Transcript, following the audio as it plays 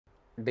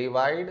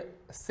divide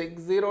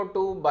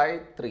 602 by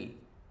 3.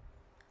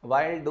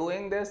 While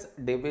doing this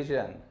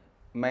division,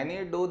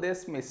 many do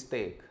this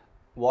mistake.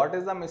 What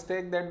is the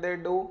mistake that they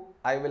do?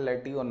 I will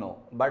let you know.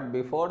 But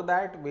before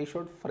that, we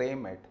should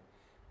frame it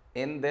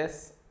in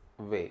this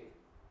way.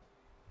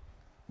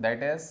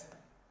 That is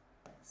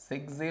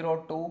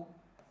 602,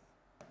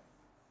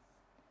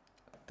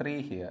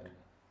 3 here.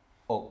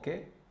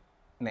 Okay.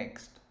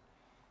 Next.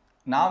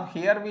 Now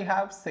here we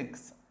have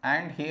 6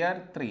 and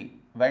here 3.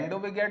 When do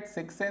we get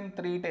 6 in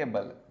 3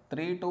 table?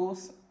 3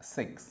 2's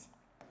 6.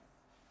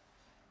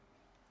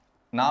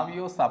 Now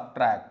you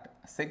subtract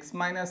 6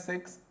 minus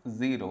 6,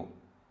 0.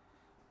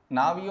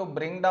 Now you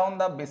bring down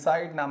the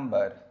beside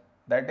number,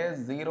 that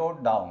is 0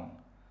 down.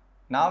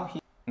 Now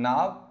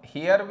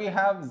here we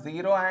have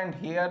 0 and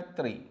here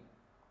 3.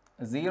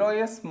 0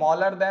 is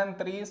smaller than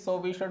 3, so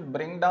we should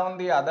bring down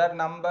the other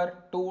number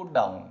 2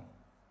 down.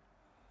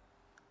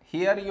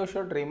 Here you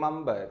should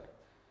remember,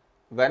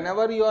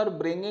 whenever you are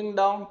bringing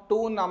down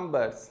two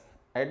numbers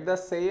at the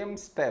same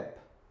step,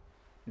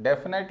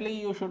 definitely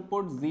you should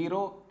put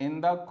 0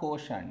 in the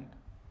quotient.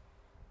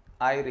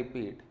 I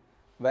repeat,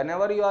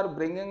 whenever you are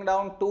bringing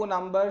down two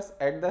numbers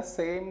at the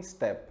same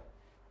step,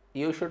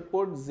 you should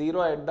put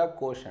 0 at the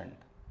quotient.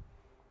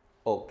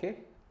 Okay.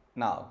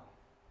 Now,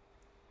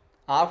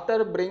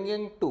 after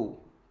bringing 2,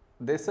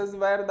 this is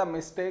where the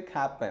mistake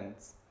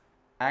happens,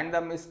 and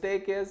the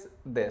mistake is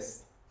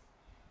this.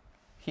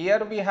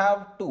 Here we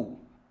have 2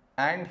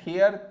 and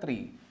here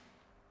 3.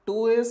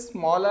 2 is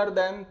smaller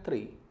than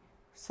 3.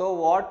 So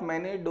what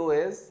many do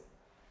is,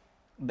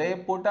 they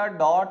put a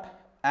dot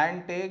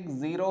and take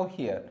 0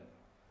 here.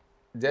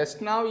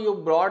 Just now you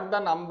brought the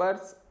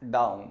numbers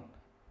down,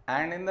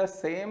 and in the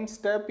same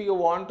step you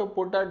want to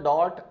put a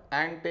dot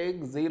and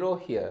take 0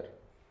 here,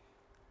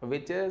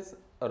 which is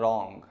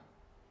wrong.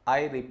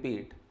 I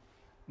repeat,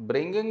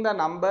 bringing the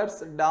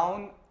numbers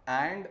down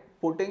and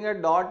putting a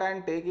dot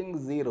and taking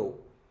 0,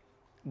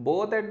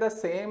 both at the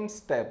same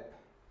step,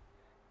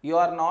 you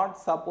are not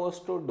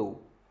supposed to do.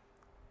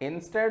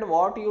 Instead,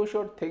 what you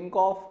should think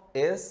of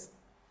is,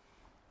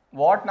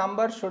 what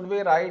number should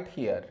we write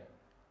here?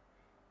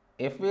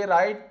 If we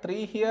write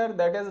 3 here,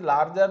 that is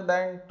larger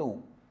than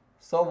 2.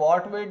 So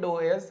what we do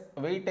is,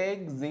 we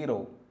take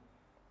 0.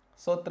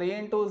 So 3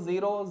 into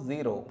 0,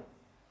 0.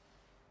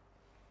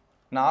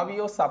 Now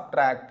you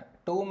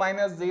subtract 2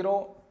 minus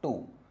 0,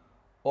 2.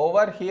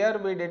 Over here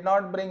we did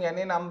not bring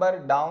any number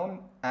down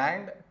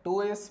and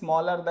 2 is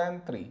smaller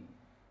than 3.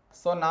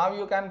 So now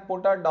you can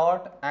put a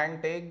dot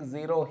and take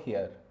 0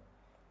 here.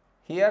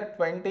 Here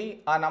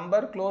 20, a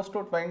number close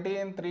to 20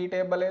 in 3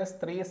 table is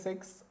 3,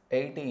 6,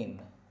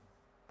 18.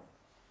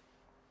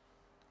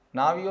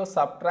 Now you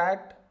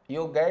subtract,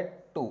 you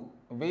get 2.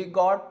 We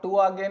got 2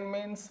 again,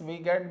 means we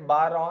get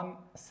bar on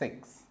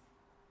 6.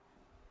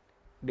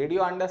 Did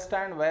you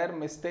understand where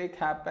mistake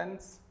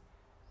happens?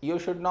 You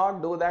should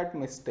not do that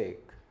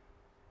mistake.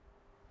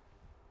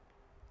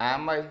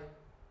 Am I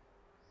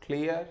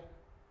clear?